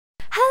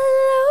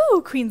Hello,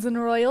 Queens and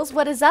Royals.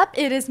 What is up?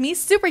 It is me,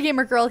 Super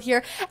Gamer Girl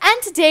here,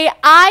 and today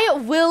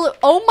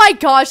oh my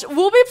gosh,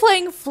 we'll be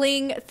playing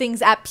Fling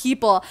Things at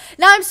People.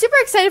 Now, I'm super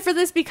excited for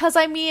this because,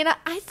 I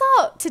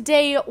thought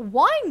today,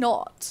 why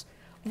not?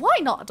 Why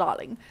not,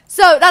 darling?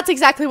 So, that's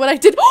exactly what I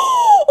did.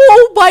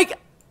 Oh my,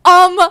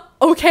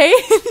 okay.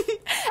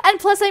 And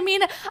plus,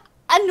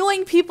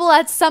 annoying people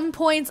at some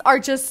points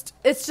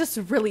it's just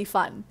really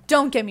fun.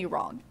 Don't get me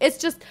wrong. It's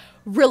just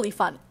really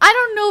fun. I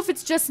don't know if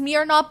it's just me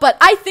or not, but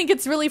I think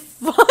it's really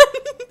fun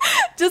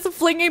just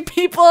flinging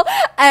people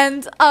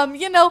and,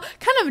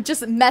 kind of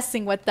just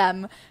messing with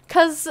them.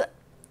 Cause,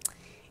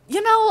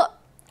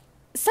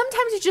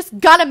 sometimes you just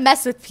gotta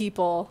mess with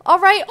people. All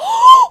right.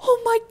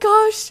 Oh my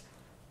gosh.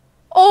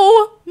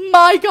 Oh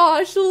my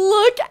gosh.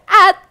 Look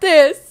at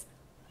this.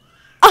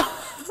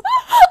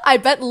 I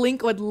bet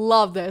Link would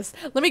love this.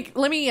 Let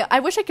me, I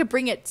wish I could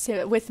bring it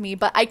with me,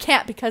 but I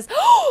can't because,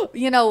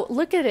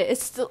 look at it.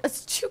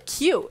 It's too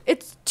cute.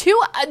 It's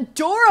too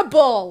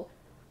adorable.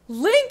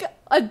 Link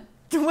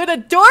would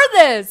adore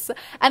this.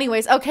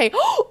 Anyways, okay.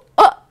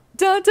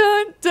 Dun,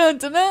 dun, dun,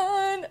 dun,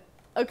 dun.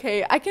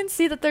 Okay, I can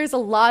see that there's a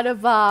lot of,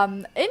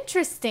 very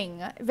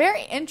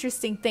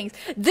interesting things.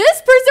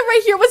 This person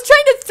right here was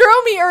trying to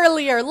throw me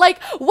earlier. Like,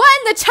 what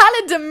in the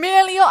challenge,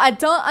 Emilio? I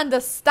don't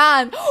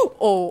understand.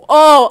 Oh.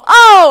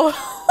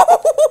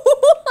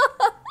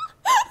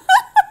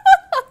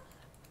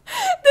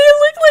 They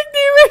look like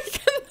they were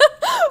gonna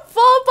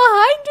fall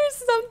behind or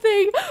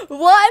something.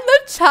 What in the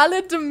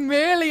challenge,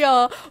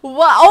 Emilio?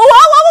 What? Oh,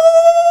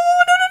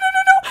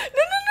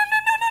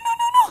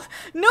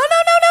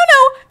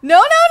 no,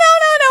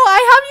 I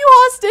have you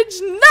hostage.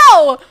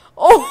 No.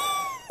 Oh.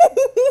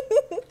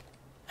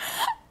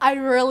 I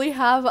really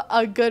have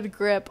a good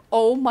grip.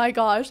 Oh my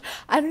gosh.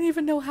 I don't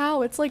even know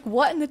how. It's like,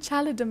 what in the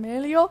challenge,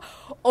 Emilio?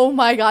 Oh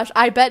my gosh.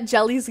 I bet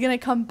Jelly's gonna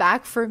come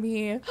back for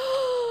me.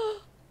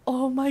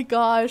 Oh my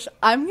gosh.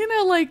 I'm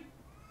gonna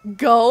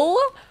go,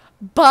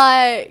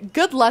 but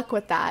good luck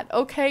with that.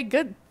 Okay,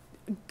 good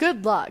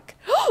luck.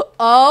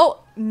 Oh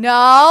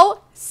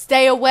no.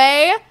 Stay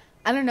away.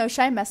 I don't know.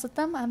 Should I mess with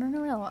them? I don't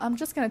know. I'm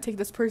just gonna take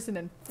this person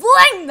and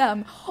fling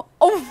them.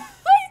 Oh my.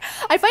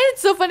 I find it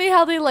so funny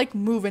how they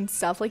move and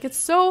stuff. It's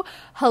so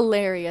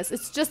hilarious.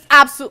 It's just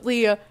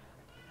absolutely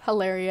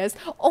hilarious.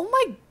 Oh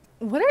my.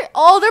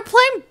 They're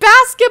playing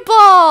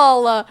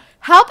basketball.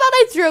 How about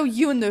I throw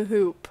you in the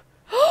hoop?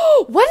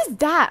 What is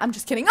that? I'm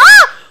just kidding.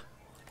 Ah!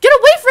 Get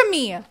away from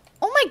me.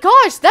 Oh my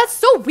gosh. That's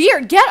so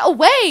weird. Get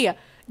away.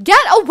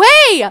 Get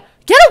away.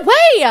 Get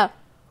away.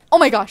 Oh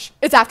my gosh,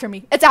 it's after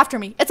me. It's after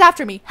me. It's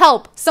after me.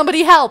 Help.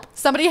 Somebody help.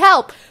 Somebody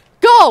help.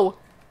 Go.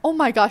 Oh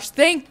my gosh,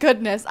 thank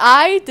goodness.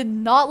 I did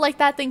not like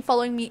that thing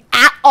following me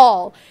at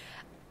all.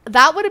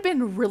 That would have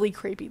been really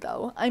creepy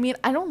though. I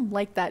don't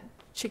like that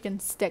chicken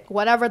stick.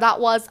 Whatever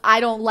that was, I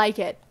don't like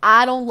it.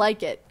 I don't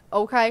like it.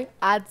 Okay?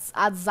 Ads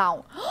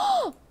down.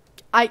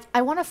 I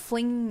want to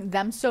fling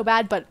them so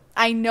bad, but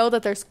I know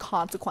that there's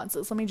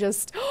consequences. Let me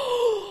just...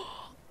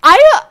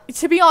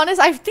 to be honest,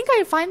 I think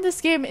I find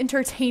this game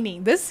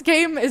entertaining. This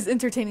game is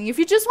entertaining. If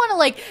you just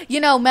want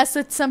to mess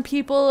with some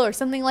people or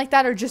something like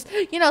that, or just,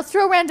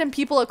 throw random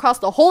people across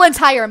the whole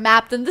entire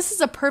map, then this is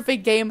a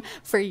perfect game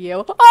for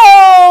you.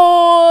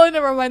 Oh,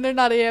 never mind. They're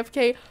not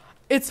AFK.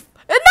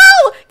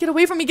 No! Get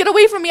away from me. Get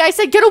away from me. I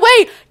said get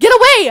away. Get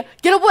away.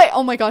 Get away.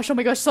 Oh my gosh. Oh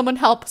my gosh. Someone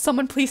help.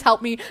 Someone please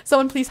help me.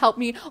 Someone please help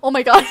me. Oh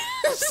my gosh.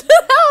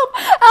 Help.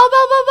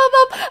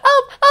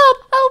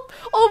 Help.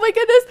 Oh my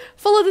goodness.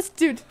 Follow this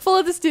dude.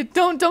 Follow this dude.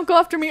 Don't go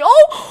after me.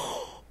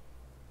 Oh!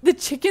 The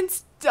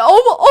chickens.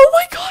 Oh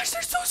my gosh.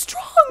 They're so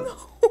strong.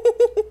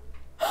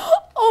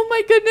 Oh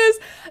my goodness.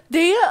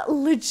 They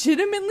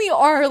legitimately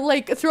are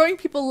throwing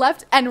people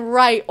left and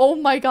right. Oh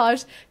my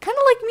gosh. Kind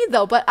of like me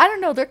though, but I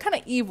don't know. They're kind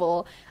of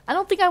evil. I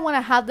don't think I want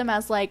to have them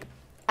as a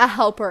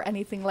helper or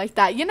anything like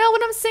that. You know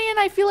what I'm saying?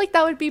 I feel like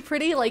that would be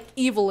pretty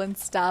evil and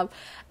stuff.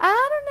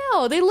 I don't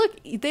know. They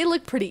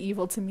look pretty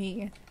evil to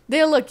me.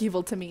 They look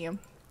evil to me.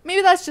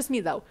 Maybe that's just me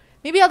though.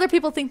 Maybe other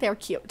people think they're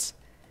cute.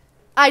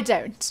 I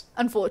don't,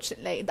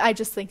 unfortunately. I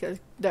just think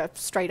they're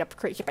straight up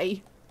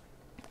creepy.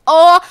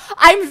 Oh,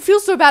 I feel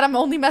so bad. I'm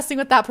only messing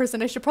with that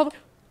person. I should probably...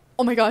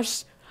 Oh my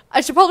gosh.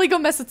 I should probably go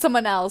mess with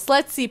someone else.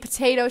 Let's see.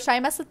 Potato. Should I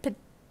mess with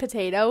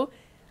Potato?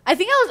 I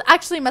think I was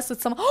actually mess with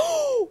someone.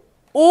 Oh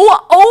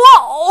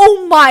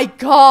my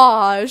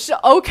gosh.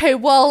 Okay,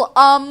 well,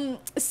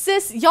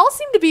 sis, y'all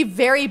seem to be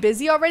very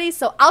busy already,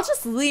 so I'll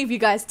just leave you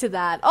guys to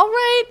that. All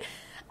right?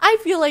 I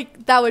feel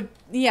like that would...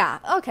 Yeah,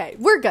 okay.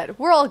 We're good.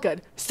 We're all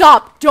good.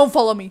 Stop. Don't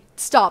follow me.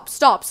 Stop. I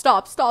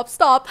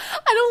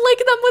don't like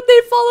them when they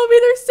follow me.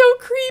 They're so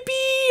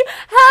creepy.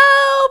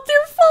 Help.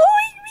 They're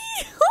following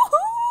me.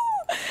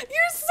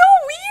 You're so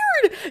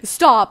weird.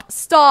 Stop.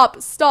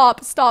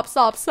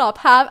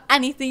 Have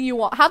anything you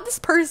want. Have this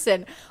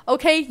person.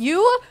 Okay?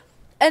 You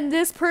and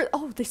this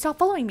Oh, they stopped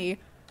following me.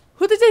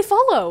 Who did they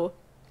follow?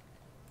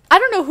 I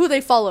don't know who they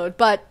followed,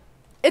 but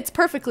it's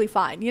perfectly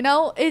fine. Can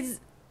I...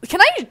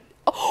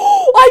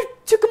 Oh, I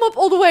took him up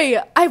all the way.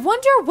 I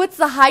wonder what's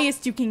the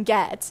highest you can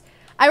get.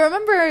 I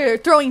remember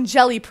throwing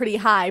jelly pretty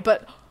high,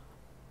 but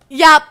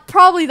yeah,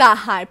 probably that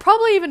high.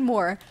 Probably even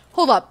more.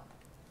 Hold up.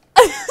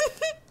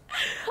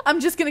 I'm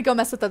just gonna go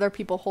mess with other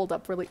people. Hold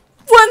up, really.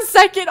 1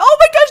 second. Oh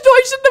my gosh, no,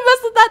 I shouldn't have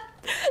messed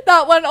with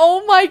that one.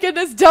 Oh my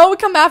goodness, don't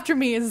come after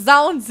me.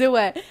 Don't do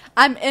it.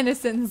 I'm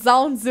innocent.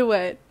 Don't do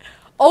it.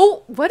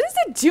 Oh, what is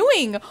it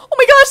doing? Oh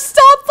my gosh,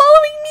 stop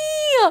following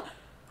me.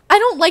 I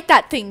don't like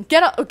that thing.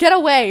 Get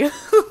away.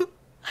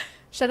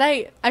 Should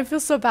I feel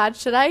so bad.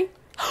 Should I?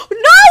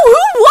 No!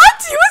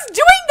 What? Who is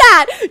doing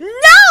that?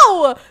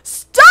 No!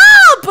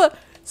 Stop!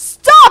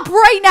 Stop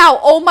right now.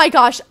 Oh my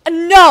gosh.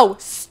 No.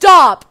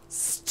 Stop.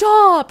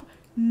 Stop.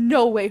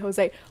 No way,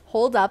 Jose.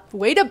 Hold up.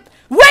 Wait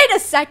a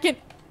second.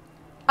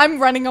 I'm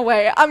running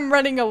away. I'm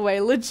running away.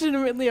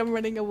 Legitimately, I'm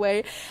running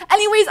away.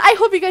 Anyways, I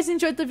hope you guys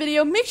enjoyed the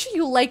video. Make sure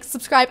you like,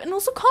 subscribe, and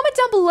also comment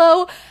down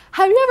below.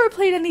 Have you ever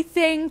played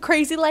anything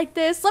crazy like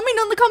this? Let me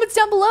know in the comments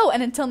down below.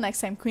 And until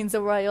next time, Queens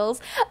of Royals.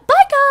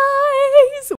 Bye, guys!